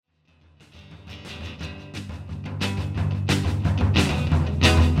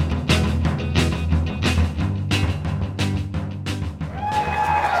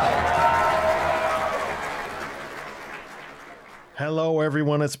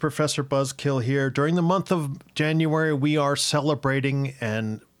everyone. It's Professor Buzzkill here. During the month of January, we are celebrating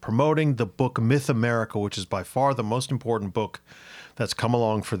and promoting the book Myth America, which is by far the most important book that's come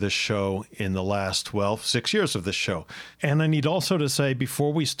along for this show in the last, 6 years of this show. And I need also to say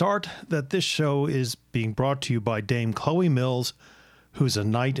before we start that this show is being brought to you by Dame Chloe Mills, who's a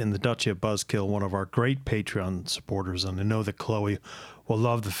knight in the Duchy of Buzzkill, one of our great Patreon supporters. And I know that Chloe will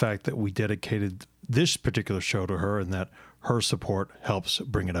love the fact that we dedicated this particular show to her and that her support helps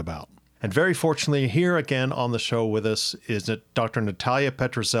bring it about. And very fortunately, here again on the show with us is Dr. Natalia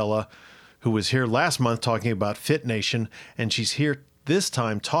Petruzella, who was here last month talking about Fit Nation, and she's here this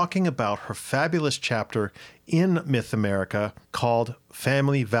time talking about her fabulous chapter in Myth America called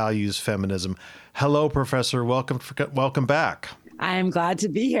Family Values Feminism. Hello, Professor. Welcome back. I'm glad to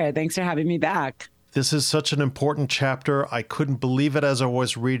be here. Thanks for having me back. This is such an important chapter. I couldn't believe it as I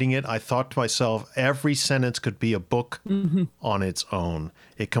was reading it. I thought to myself, every sentence could be a book on its own.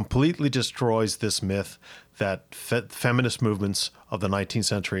 It completely destroys this myth that feminist movements of the 19th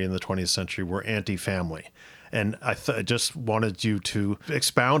century and the 20th century were anti-family. And I just wanted you to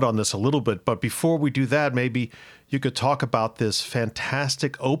expound on this a little bit. But before we do that, maybe you could talk about this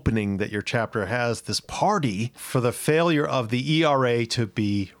fantastic opening that your chapter has, this party for the failure of the ERA to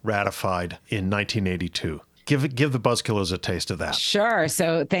be ratified in 1982. Give the Buzzkillers a taste of that. Sure.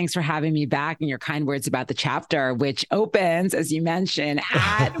 So thanks for having me back and your kind words about the chapter, which opens, as you mentioned,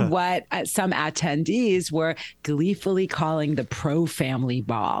 at what some attendees were gleefully calling the pro-family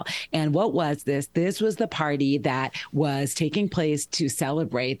ball. And what was this? This was the party that was taking place to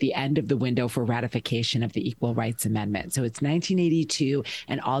celebrate the end of the window for ratification of the Equal Rights Amendment. So it's 1982,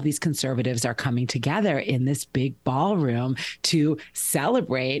 and all these conservatives are coming together in this big ballroom to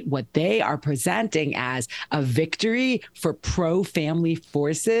celebrate what they are presenting as a victory for pro-family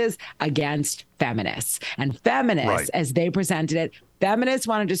forces against feminists. And feminists, right, as they presented it, feminists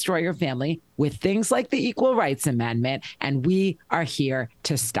want to destroy your family with things like the Equal Rights Amendment, and we are here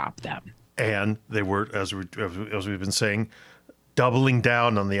to stop them. And they were, as we've been saying, doubling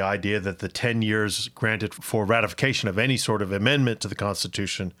down on the idea that the 10 years granted for ratification of any sort of amendment to the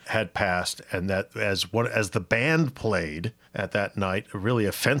Constitution had passed, and that as the band played at that night, a really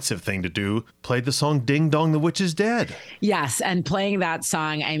offensive thing to do, played the song Ding Dong, the Witch is Dead. Yes, and playing that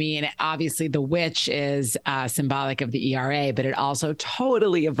song, I mean, obviously the witch is symbolic of the ERA, but it also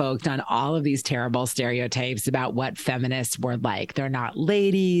totally evoked on all of these terrible stereotypes about what feminists were like. They're not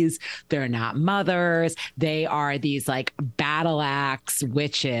ladies, they're not mothers, they are these like battle axe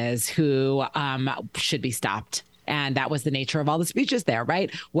witches who should be stopped. And that was the nature of all the speeches there,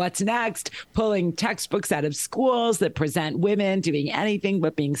 right? What's next? Pulling textbooks out of schools that present women doing anything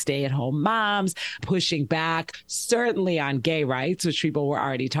but being stay-at-home moms, pushing back certainly on gay rights, which people were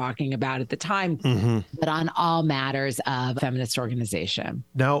already talking about at the time, but on all matters of feminist organization.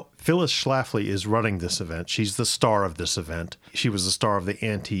 Now, Phyllis Schlafly is running this event. She's the star of this event. She was the star of the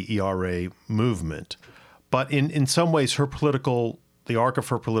anti-ERA movement. But in some ways, the arc of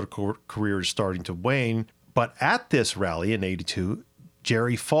her political career is starting to wane. But at this rally in 82,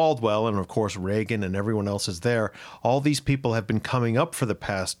 Jerry Falwell and, of course, Reagan and everyone else is there. All these people have been coming up for the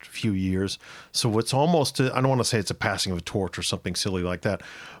past few years. So it's almost, I don't want to say it's a passing of a torch or something silly like that,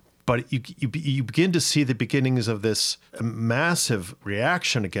 but you begin to see the beginnings of this massive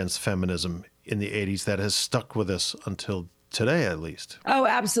reaction against feminism in the 80s that has stuck with us until today, at least. Oh,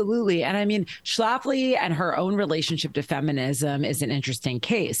 absolutely. And I mean, Schlafly and her own relationship to feminism is an interesting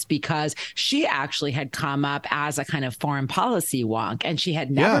case because she actually had come up as a kind of foreign policy wonk, and she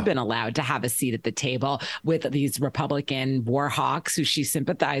had never been allowed to have a seat at the table with these Republican war hawks who she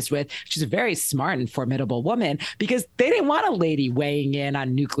sympathized with. She's a very smart and formidable woman because they didn't want a lady weighing in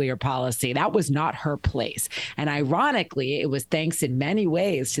on nuclear policy. That was not her place. And ironically, it was thanks in many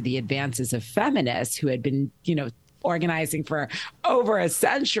ways to the advances of feminists who had been, organizing for over a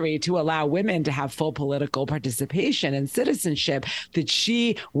century to allow women to have full political participation and citizenship, that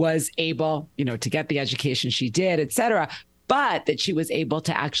she was able, to get the education she did, et cetera, but that she was able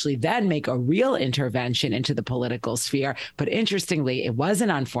to actually then make a real intervention into the political sphere. But interestingly, it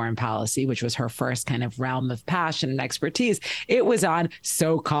wasn't on foreign policy, which was her first kind of realm of passion and expertise. It was on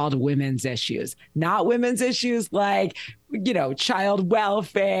so-called women's issues, not women's issues like child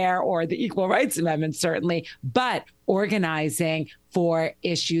welfare or the Equal Rights Amendment, certainly, but organizing for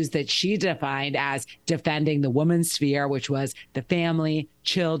issues that she defined as defending the woman's sphere, which was the family,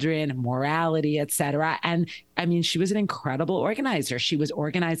 children, morality, etc. And I mean, she was an incredible organizer. She was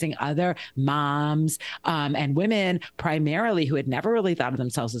organizing other moms and women primarily who had never really thought of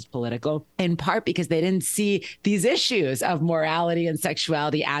themselves as political, in part because they didn't see these issues of morality and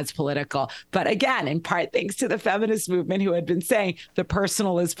sexuality as political. But again, in part thanks to the feminist movement who had been saying the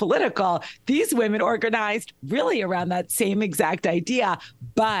personal is political, these women organized really around that same exact idea,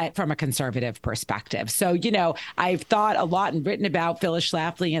 but from a conservative perspective. So, you know, I've thought a lot and written about Phyllis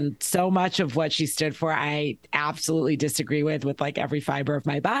Schlafly, and so much of what she stood for, I absolutely disagree with like every fiber of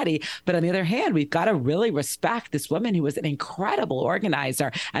my body. But on the other hand, we've got to really respect this woman who was an incredible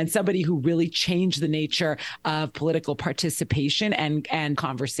organizer and somebody who really changed the nature of political participation and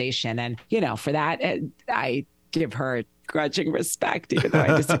conversation. And, you know, for that, I give her grudging respect, even though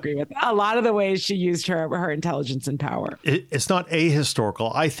I disagree with a lot of the ways she used her intelligence and power. It's not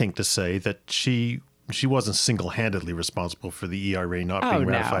ahistorical, I think, to say that she wasn't single-handedly responsible for the ERA not being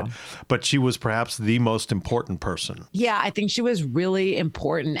ratified, but she was perhaps the most important person. Yeah, I think she was really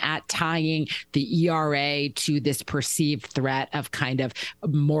important at tying the ERA to this perceived threat of kind of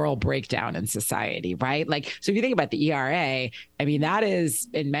moral breakdown in society, right? Like, so if you think about the ERA, I mean, that is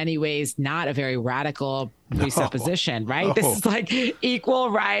in many ways not a very radical presupposition, right? No. This is like equal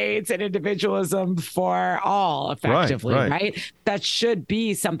rights and individualism for all, effectively, right? That should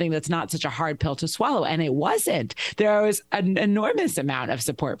be something that's not such a hard pill to swallow. And it wasn't. There was an enormous amount of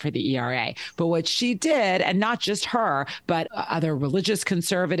support for the ERA. But what she did, and not just her, but other religious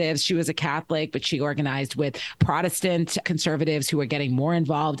conservatives, she was a Catholic, but she organized with Protestant conservatives who were getting more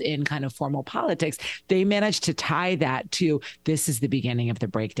involved in kind of formal politics. They managed to tie that to this is the beginning of the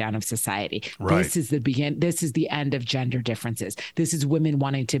breakdown of society. Right. This is the end of gender differences. This is women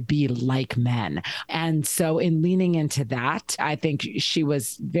wanting to be like men. And so in leaning into that, I think she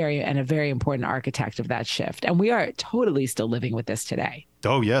was a very important architect of that shift. And we are totally still living with this today.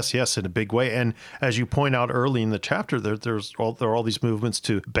 Oh, yes, in a big way. And as you point out early in the chapter, there are all these movements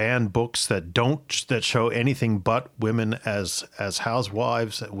to ban books that show anything but women as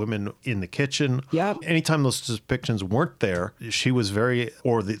housewives, women in the kitchen. Yep. Anytime those depictions weren't there, she was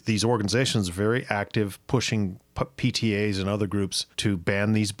these organizations very active pushing PTAs and other groups to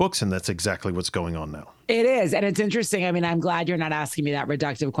ban these books. And that's exactly what's going on now. It is. And it's interesting. I mean, I'm glad you're not asking me that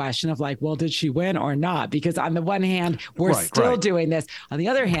reductive question of like, well, did she win or not? Because on the one hand, we're still doing this. On the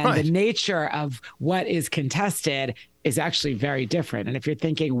other hand, the nature of what is contested is actually very different. And if you're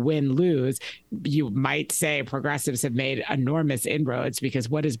thinking win, lose, you might say progressives have made enormous inroads because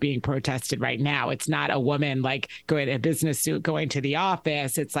what is being protested right now, it's not a woman like going in a business suit, going to the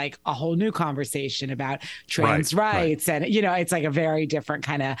office. It's like a whole new conversation about trans rights. And, you know, it's like a very different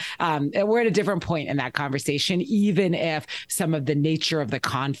kind of, we're at a different point in that conversation, even if some of the nature of the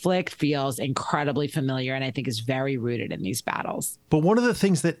conflict feels incredibly familiar and I think is very rooted in these battles. But one of the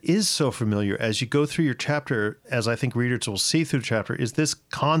things that is so familiar as you go through your chapter, as I think readers will see through the chapter, is this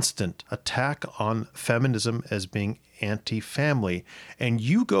constant attack on feminism as being anti-family. And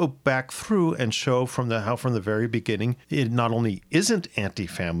you go back through and show from the very beginning, it not only isn't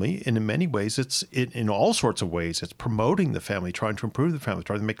anti-family, and in many ways, in all sorts of ways, it's promoting the family, trying to improve the family,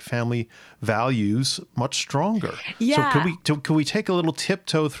 trying to make family values much stronger. Yeah. So can we take a little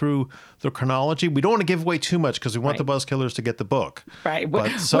tiptoe through the chronology? We don't want to give away too much because we want the Buzzkillers to get the book. Right.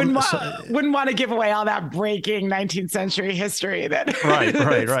 Wouldn't want to give away all that breaking 19th century history. Right.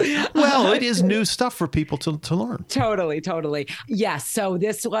 Well, it is new stuff for people to learn. Totally. Yes. So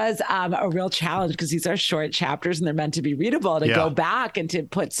this was a real challenge because these are short chapters and they're meant to be readable, to go back and to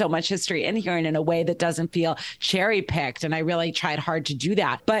put so much history in here and in a way that doesn't feel cherry picked. And I really tried hard to do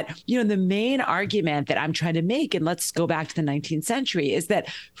that. But, you know, the main argument that I'm trying to make, and let's go back to the 19th century, is that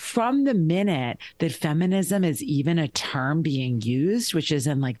from the minute that feminism is even a term being used, which is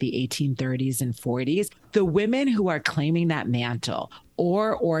in like the 1830s and 40s, the women who are claiming that mantle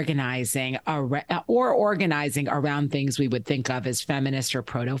or organizing around things we would think of as feminist or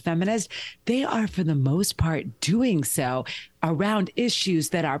proto-feminist, they are for the most part doing so around issues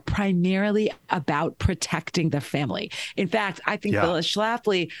that are primarily about protecting the family. In fact, I think Phyllis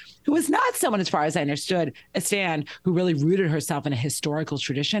Schlafly, who was not someone, as far as I understood, who really rooted herself in a historical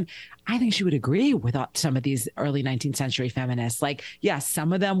tradition, I think she would agree with some of these early 19th century feminists. Like, yes,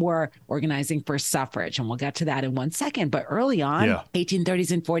 some of them were organizing for suffrage, and we'll get to that in one second. But early on,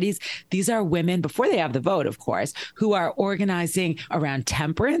 1830s and 40s, these are women, before they have the vote, of course, who are organizing around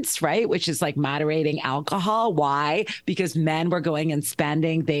temperance, right? Which is like moderating alcohol. Why? Because men men were going and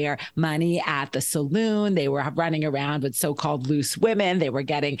spending their money at the saloon. They were running around with so-called loose women. They were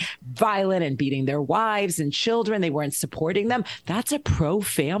getting violent and beating their wives and children. They weren't supporting them. That's a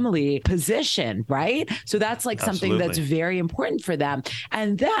pro-family position, right? So that's like something that's very important for them.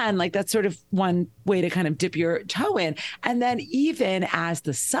 And then like that's sort of one way to kind of dip your toe in. And then even as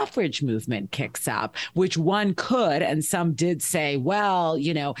the suffrage movement kicks up, which one could, and some did say, well,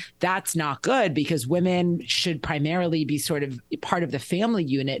 you know, that's not good because women should primarily be sort of part of the family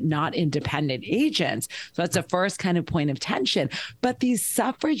unit, not independent agents. So that's the first kind of point of tension. But these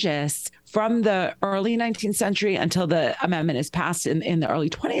suffragists from the early 19th century until the amendment is passed in the early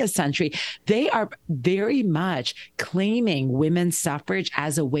 20th century, they are very much claiming women's suffrage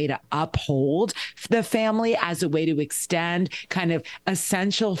as a way to uphold the family, as a way to extend kind of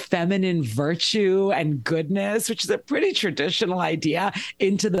essential feminine virtue and goodness, which is a pretty traditional idea,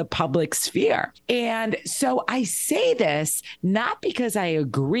 into the public sphere. And so I say this not because I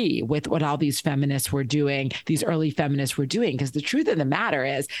agree with what all these feminists were doing, these early feminists were doing, because the truth of the matter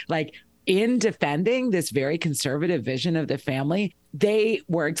is, like, in defending this very conservative vision of the family, they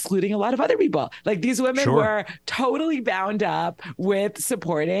were excluding a lot of other people. Like these women were totally bound up with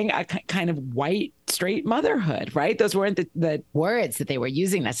supporting a kind of white straight motherhood, right? Those weren't the words that they were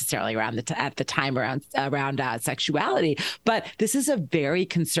using necessarily at the time around sexuality, but this is a very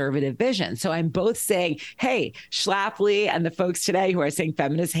conservative vision. So I'm both saying, hey, Schlafly and the folks today who are saying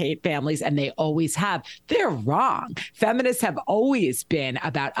feminists hate families, and they always have, they're wrong. Feminists have always been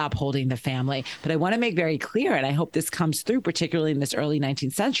about upholding the family, but I want to make very clear, and I hope this comes through, particularly in this early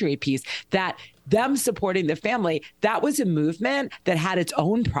 19th century piece, that them supporting the family, that was a movement that had its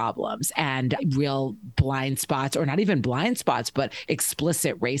own problems and real blind spots, or not even blind spots, but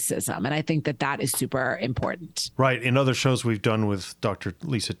explicit racism. And I think that that is super important. Right. In other shows we've done with Dr.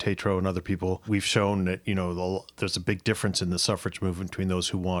 Lisa Tatro and other people, we've shown that, you know, there's a big difference in the suffrage movement between those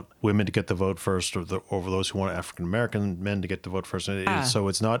who want women to get the vote first over those who want African-American men to get the vote first. So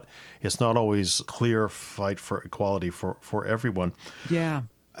it's not always clear fight for equality for everyone. Yeah.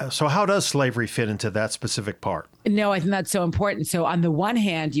 So how does slavery fit into that specific part? No, I think that's so important. So on the one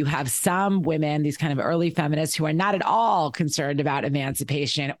hand, you have some women, these kind of early feminists who are not at all concerned about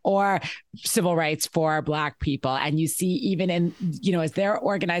emancipation or civil rights for Black people. And you see even in, you know, as they're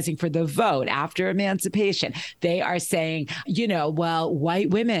organizing for the vote after emancipation, they are saying, you know, well,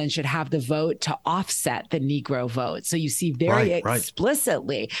 white women should have the vote to offset the Negro vote. So you see very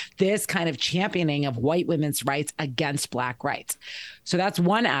explicitly this kind of championing of white women's rights against Black rights. So that's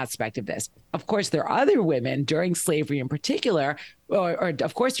one aspect of this. Of course, there are other women during slavery in particular, or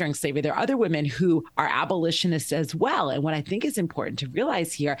of course, during slavery, there are other women who are abolitionists as well. And what I think is important to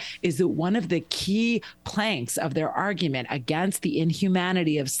realize here is that one of the key planks of their argument against the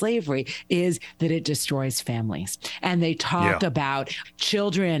inhumanity of slavery is that it destroys families. And they talk about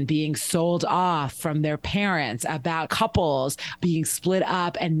children being sold off from their parents, about couples being split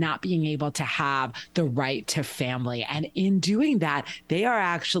up and not being able to have the right to family. And in doing that, they are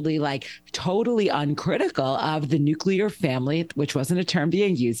actually like totally uncritical of the nuclear family, which wasn't a term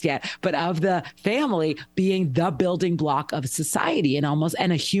being used yet, but of the family being the building block of society and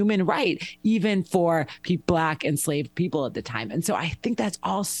a human right, even for Black enslaved people at the time. And so I think that's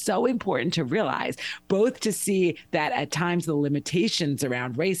all so important to realize, both to see that at times the limitations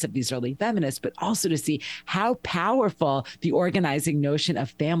around race of these early feminists, but also to see how powerful the organizing notion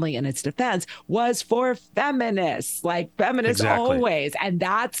of family in its defense was for feminists, like feminists always. And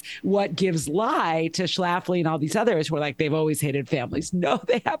that's what gives lie to Schlafly and all these others who are like, they've always hated families. No,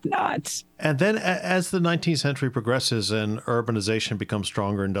 they have not. And then as the 19th century progresses and urbanization becomes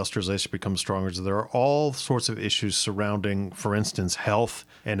stronger, industrialization becomes stronger, there are all sorts of issues surrounding, for instance, health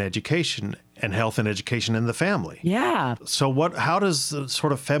and education in the family. Yeah. So how does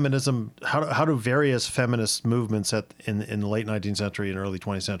sort of feminism, how do various feminist movements in the late 19th century and early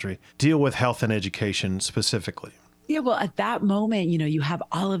 20th century deal with health and education specifically? Yeah, well, at that moment, you know, you have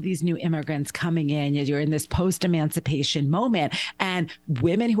all of these new immigrants coming in. You're in this post-emancipation moment, and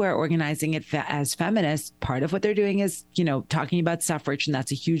women who are organizing it as feminists, part of what they're doing is, you know, talking about suffrage, and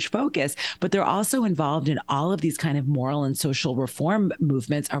that's a huge focus. But they're also involved in all of these kind of moral and social reform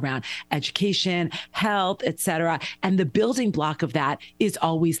movements around education, health, et cetera. And the building block of that is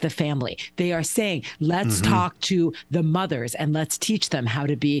always the family. They are saying, let's talk to the mothers and let's teach them how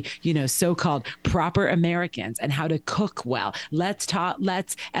to be, you know, so-called proper Americans and how to cook well. Let's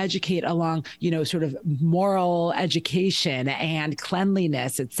educate along, you know, sort of moral education and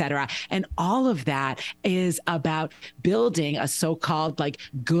cleanliness, et cetera. And all of that is about building a so-called like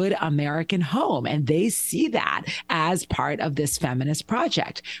good American home. And they see that as part of this feminist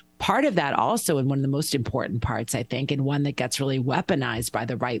project. part of that also, and one of the most important parts, I think, and one that gets really weaponized by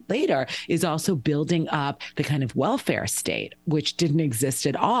the right later, is also building up the kind of welfare state, which didn't exist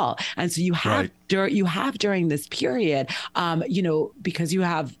at all. And so you have during this period, because you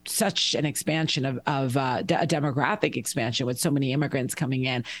have such an expansion of a demographic expansion with so many immigrants coming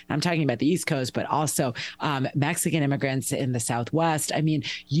in. I'm talking about the East Coast, but also Mexican immigrants in the Southwest. I mean,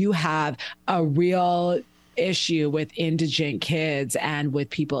 you have a real issue with indigent kids and with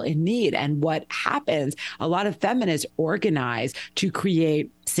people in need. And what happens, a lot of feminists organize to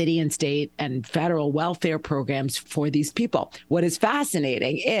create city and state and federal welfare programs for these people. What is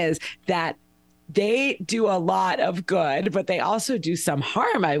fascinating is that they do a lot of good, but they also do some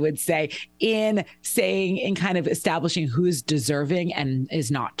harm, I would say, in kind of establishing who's deserving and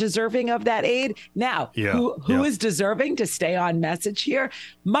is not deserving of that aid. Now, who is deserving, to stay on message here?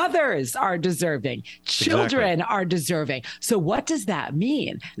 Mothers are deserving. Children are deserving. So what does that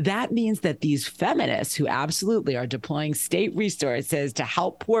mean? That means that these feminists who absolutely are deploying state resources to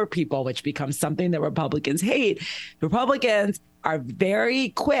help poor people, which becomes something that Republicans hate, Republicans are very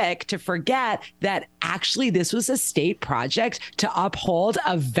quick to forget that actually this was a state project to uphold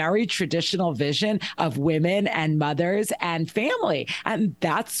a very traditional vision of women and mothers and family. And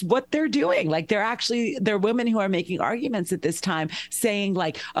that's what they're doing. Like they're women who are making arguments at this time saying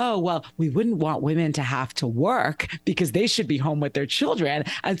like, oh, well, we wouldn't want women to have to work because they should be home with their children.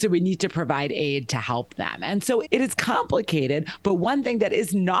 And so we need to provide aid to help them. And so it is complicated. But one thing that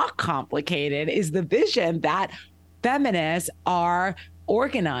is not complicated is the vision that feminists are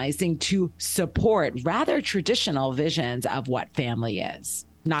organizing to support rather traditional visions of what family is,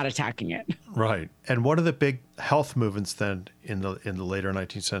 not attacking it. Right. And one of the big health movements then in the later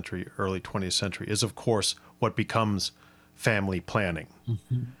 19th century, early 20th century is, of course, what becomes family planning.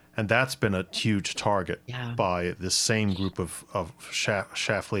 Mm-hmm. And that's been a huge target by this same group of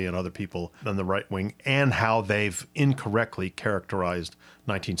Schlafly and other people on the right wing, and how they've incorrectly characterized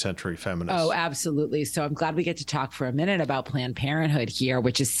 19th century feminists. Oh, absolutely. So I'm glad we get to talk for a minute about Planned Parenthood here,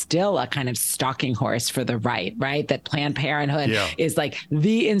 which is still a kind of stalking horse for the right? That Planned Parenthood is like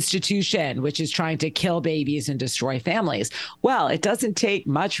the institution which is trying to kill babies and destroy families. Well, it doesn't take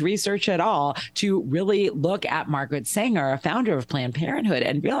much research at all to really look at Margaret Sanger, a founder of Planned Parenthood,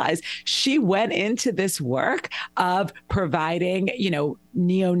 and realize she went into this work of providing,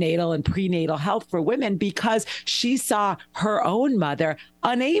 neonatal and prenatal health for women because she saw her own mother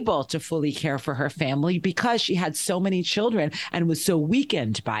unable to fully care for her family because she had so many children and was so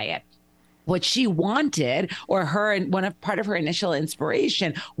weakened by it. What she wanted, or part of her initial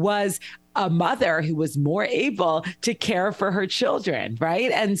inspiration, was a mother who was more able to care for her children, right?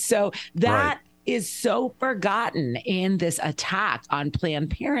 And so that is so forgotten in this attack on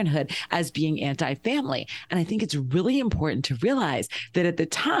Planned Parenthood as being anti-family. And I think it's really important to realize that at the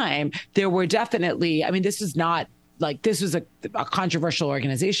time, there were definitely, this is not like this was a controversial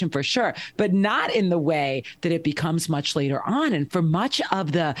organization for sure, but not in the way that it becomes much later on. And for much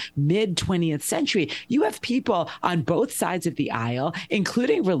of the mid 20th century, you have people on both sides of the aisle,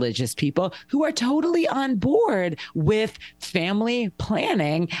 including religious people, who are totally on board with family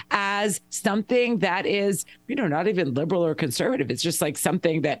planning as something that is, not even liberal or conservative. It's just like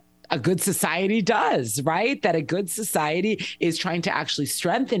something that a good society does, right? That a good society is trying to actually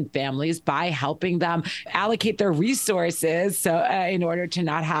strengthen families by helping them allocate their resources so in order to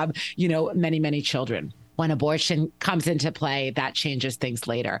not have, many, many children. When abortion comes into play, that changes things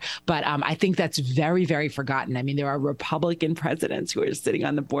later. But I think that's very, very forgotten. There are Republican presidents who are sitting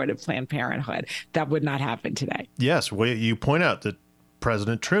on the board of Planned Parenthood. That would not happen today. Yes. Well, you point out that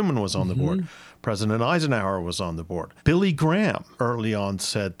President Truman was on the board. President Eisenhower was on the board. Billy Graham early on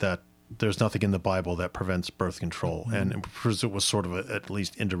said that there's nothing in the Bible that prevents birth control. And it was sort of at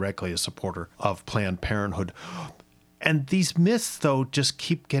least indirectly a supporter of Planned Parenthood. And these myths, though, just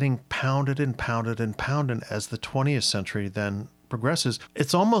keep getting pounded and pounded and pounded as the 20th century then progresses.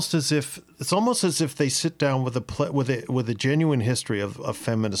 It's almost as if they sit down with a genuine history of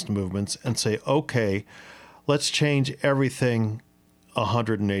feminist movements and say, okay, let's change everything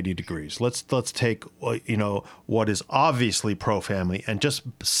 180 degrees. Let's take what is obviously pro-family and just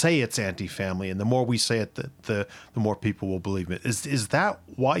say it's anti-family. And the more we say it, the more people will believe it. Is that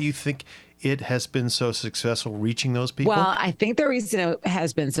why you think it has been so successful reaching those people? Well, I think the reason it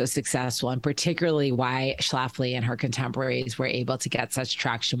has been so successful, and particularly why Schlafly and her contemporaries were able to get such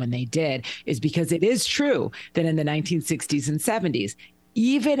traction when they did, is because it is true that in the 1960s and 70s,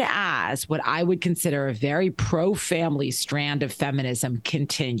 even as what I would consider a very pro-family strand of feminism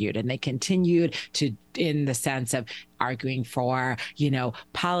continued, and they continued to, in the sense of arguing for,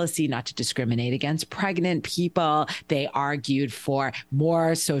 policy not to discriminate against pregnant people. They argued for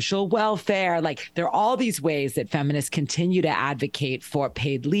more social welfare. Like, there are all these ways that feminists continue to advocate for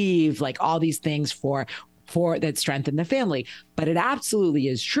paid leave, like all these things for that strengthen the family. But it absolutely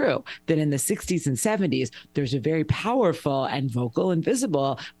is true that in the 60s and 70s, there's a very powerful and vocal and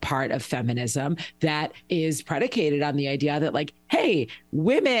visible part of feminism that is predicated on the idea that, like, hey,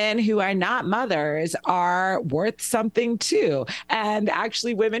 women who are not mothers are worth something too. And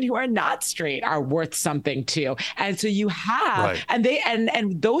actually women who are not straight are worth something too. And so you have, right.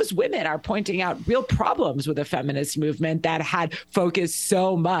 and those women are pointing out real problems with the feminist movement that had focused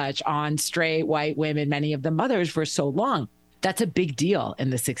so much on straight white women, many of the mothers, for so long. That's a big deal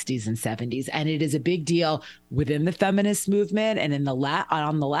in the 60s and 70s. And it is a big deal within the feminist movement and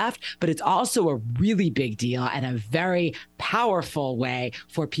on the left, but it's also a really big deal and a very powerful way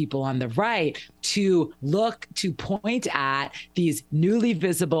for people on the right to point at these newly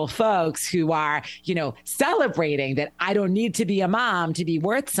visible folks who are, celebrating that I don't need to be a mom to be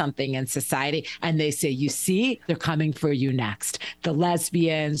worth something in society. And they say, you see, they're coming for you next. The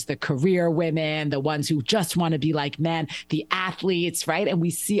lesbians, the career women, the ones who just want to be like men, the athletes, right? And we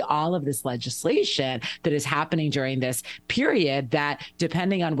see all of this legislation that is happening during this period that,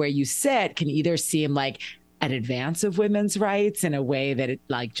 depending on where you sit, can either seem like an advance of women's rights in a way that it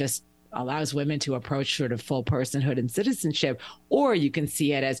just allows women to approach sort of full personhood and citizenship, or you can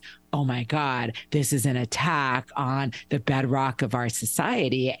see it as, oh my God, this is an attack on the bedrock of our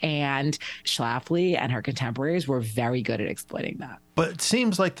society. And Schlafly and her contemporaries were very good at exploiting that. But it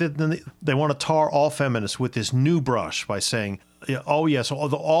seems like they want to tar all feminists with this new brush by saying, oh yes,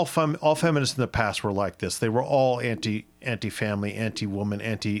 all feminists in the past were like this. They were all anti-family, anti-woman,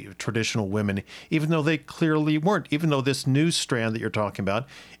 anti-traditional women, even though they clearly weren't. Even though this new strand that you're talking about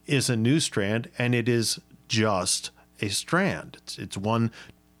is a new strand, and it is just a strand. It's one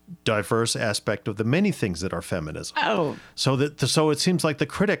diverse aspect of the many things that are feminism. Oh, so it seems like the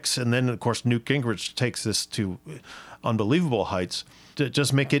critics, and then of course Newt Gingrich takes this to unbelievable heights. To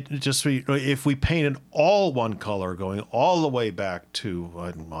just make it if we painted all one color, going all the way back to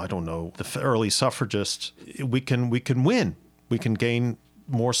I don't know, the early suffragists, we can win. We can gain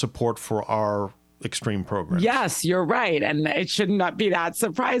more support for our extreme programs. Yes, you're right. And it should not be that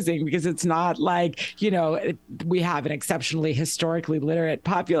surprising, because it's not like, we have an exceptionally historically literate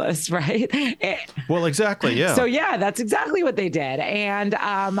populace, right? Well, exactly. Yeah. So yeah, that's exactly what they did. And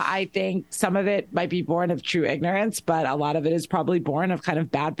I think some of it might be born of true ignorance, but a lot of it is probably born of kind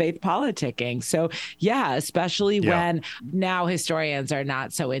of bad faith politicking. So yeah, especially when now historians are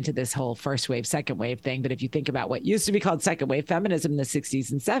not so into this whole first wave, second wave thing. But if you think about what used to be called second wave feminism in the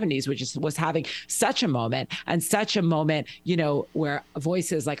 60s and 70s, which was having such a moment, where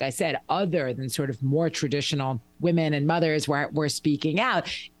voices, like I said, other than sort of more traditional women and mothers were speaking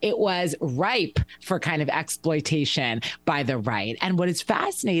out, it was ripe for kind of exploitation by the right. And what is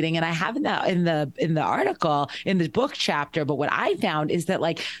fascinating, and I have in the article, in the book chapter, but what I found is that,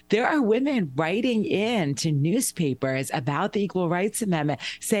 like, there are women writing in to newspapers about the Equal Rights Amendment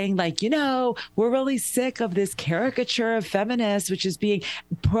saying, like, we're really sick of this caricature of feminists, which is being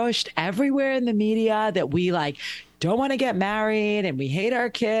pushed everywhere in the media, that we don't want to get married and we hate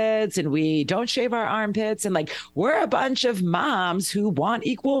our kids and we don't shave our armpits, and we're a bunch of moms who want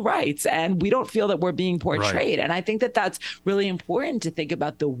equal rights and we don't feel that we're being portrayed. Right. And I think that that's really important to think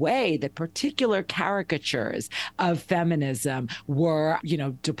about the way that particular caricatures of feminism were,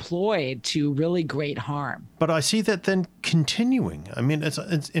 deployed to really great harm. But I see that then continuing. I mean, it's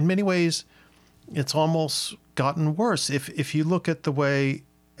in many ways, it's almost gotten worse. If you look at the way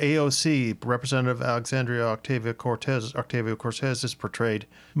AOC, Representative Alexandria Ocasio-Cortez is portrayed,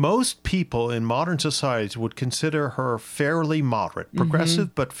 most people in modern societies would consider her fairly moderate,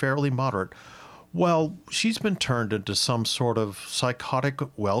 progressive, but fairly moderate. Well, she's been turned into some sort of psychotic,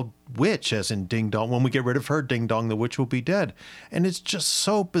 witch, as in Ding Dong. When we get rid of her, Ding Dong, the witch will be dead. And it's just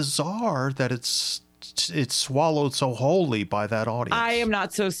so bizarre that it's swallowed so wholly by that audience. I am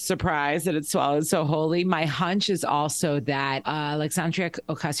not so surprised that it's swallowed so wholly. My hunch is also that Alexandria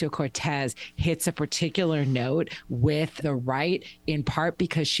Ocasio-Cortez hits a particular note with the right, in part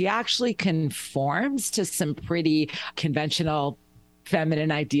because she actually conforms to some pretty conventional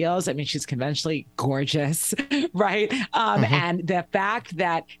feminine ideals. I mean, she's conventionally gorgeous, right? And the fact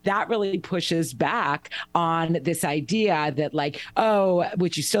that that really pushes back on this idea that like, oh,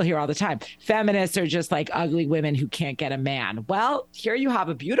 which you still hear all the time, feminists are just like ugly women who can't get a man. Well, here you have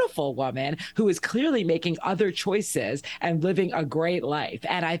a beautiful woman who is clearly making other choices and living a great life.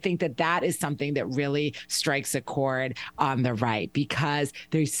 And I think that that is something that really strikes a chord on the right, because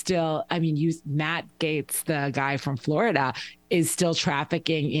there's still, I mean, Matt Gaetz, the guy from Florida, is still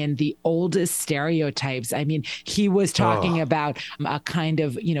trafficking in the oldest stereotypes. I mean, he was talking about a kind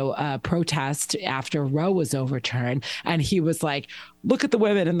of, protest after Roe was overturned. And he was like, look at the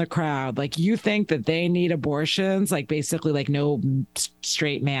women in the crowd. Like, you think that they need abortions? Like, basically, like no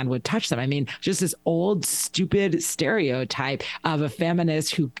straight man would touch them. I mean, just this old, stupid stereotype of a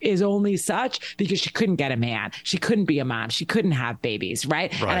feminist who is only such because she couldn't get a man. She couldn't be a mom. She couldn't have babies,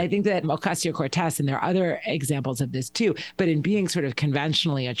 right? And I think that Ocasio-Cortez, and there are other examples of this too, but in being sort of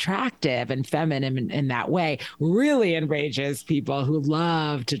conventionally attractive and feminine in that way, really enrages people who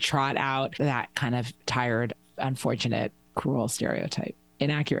love to trot out that kind of tired, unfortunate, cruel stereotype.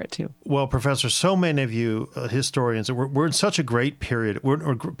 Inaccurate too. Well, Professor, so many of you historians, we're in such a great period. We're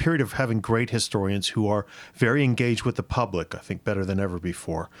in a period of having great historians who are very engaged with the public, I think better than ever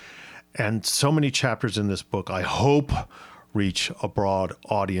before. And so many chapters in this book, I hope, reach a broad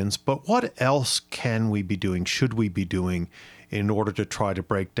audience. But what else can we be doing, should we be doing, in order to try to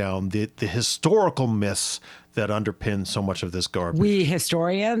break down the historical myths that underpin so much of this garbage? We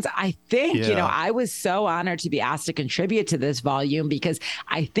historians, I think, I was so honored to be asked to contribute to this volume, because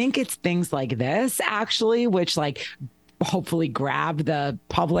I think it's things like this, actually, which like hopefully grab the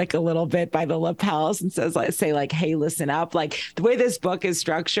public a little bit by the lapels and say like, hey, listen up. Like, the way this book is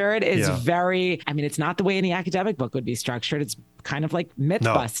structured is very, I mean, it's not the way any academic book would be structured. It's kind of like myth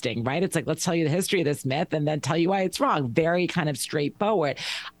busting, right? It's like, let's tell you the history of this myth and then tell you why it's wrong. Very kind of straightforward.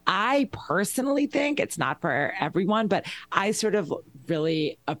 I personally think it's not for everyone, but I sort of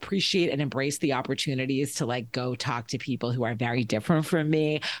really appreciate and embrace the opportunities to like go talk to people who are very different from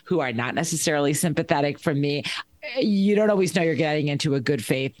me, who are not necessarily sympathetic from me. You don't always know you're getting into a good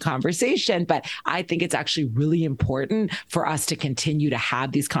faith conversation, but I think it's actually really important for us to continue to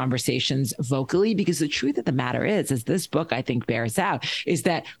have these conversations vocally, because the truth of the matter is, as this book, I think, bears out, is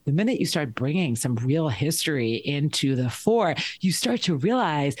that the minute you start bringing some real history into the fore, you start to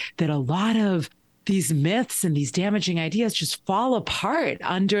realize that a lot of these myths and these damaging ideas just fall apart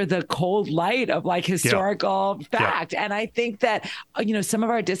under the cold light of like historical fact. And I think that, some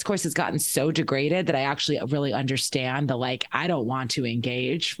of our discourse has gotten so degraded that I actually really understand the, like, I don't want to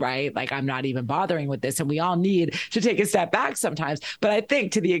engage, right? Like, I'm not even bothering with this. And we all need to take a step back sometimes. But I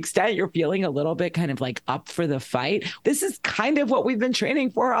think to the extent you're feeling a little bit kind of like up for the fight, this is kind of what we've been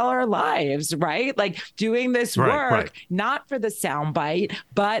training for all our lives, right? Like doing this work, not for the soundbite,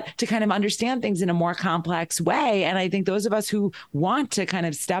 but to kind of understand things in a more complex way. And I think those of us who want to kind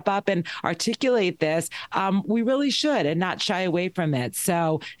of step up and articulate this, we really should, and not shy away from it.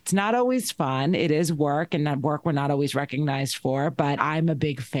 So it's not always fun. It is work, and that work we're not always recognized for, but I'm a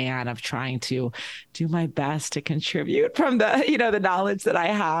big fan of trying to do my best to contribute from the, the knowledge that I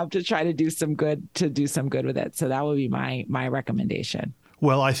have to try to do some good with it. So that would be my recommendation.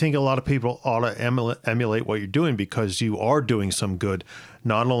 Well, I think a lot of people ought to emulate what you're doing, because you are doing some good.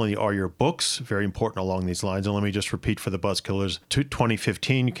 Not only are your books very important along these lines, and let me just repeat for the Buzzkillers,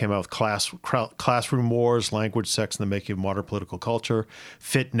 2015, you came out with Classroom Wars, Language, Sex, and the Making of Modern Political Culture.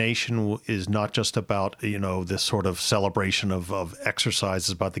 Fit Nation is not just about, this sort of celebration of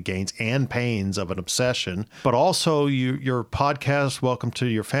exercises about the gains and pains of an obsession, but also your podcast, Welcome to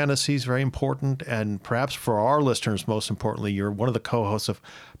Your Fantasies, very important. And perhaps for our listeners, most importantly, you're one of the co-hosts of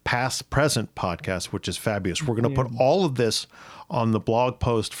Past Present podcast, which is fabulous. We're going to put all of this on the blog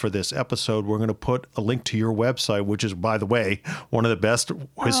post for this episode. We're going to put a link to your website, which is, by the way, one of the best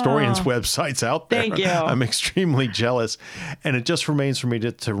historians' websites out there. Thank you. I'm extremely jealous. And it just remains for me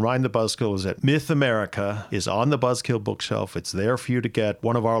to remind the Buzzkillers that Myth America is on the Buzzkill bookshelf. It's there for you to get.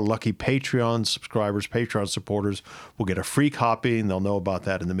 One of our lucky Patreon subscribers, Patreon supporters, will get a free copy, and they'll know about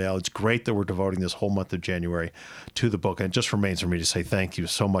that in the mail. It's great that we're devoting this whole month of January to the book. And it just remains for me to say thank you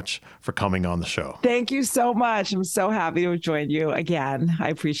so much for coming on the show. Thank you so much. I'm so happy to have joined you again. I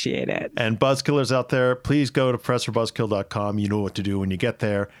appreciate it. And Buzzkillers out there, please go to ProfessorBuzzkill.com. You know what to do when you get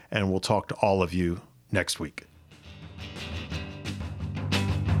there, and we'll talk to all of you next week.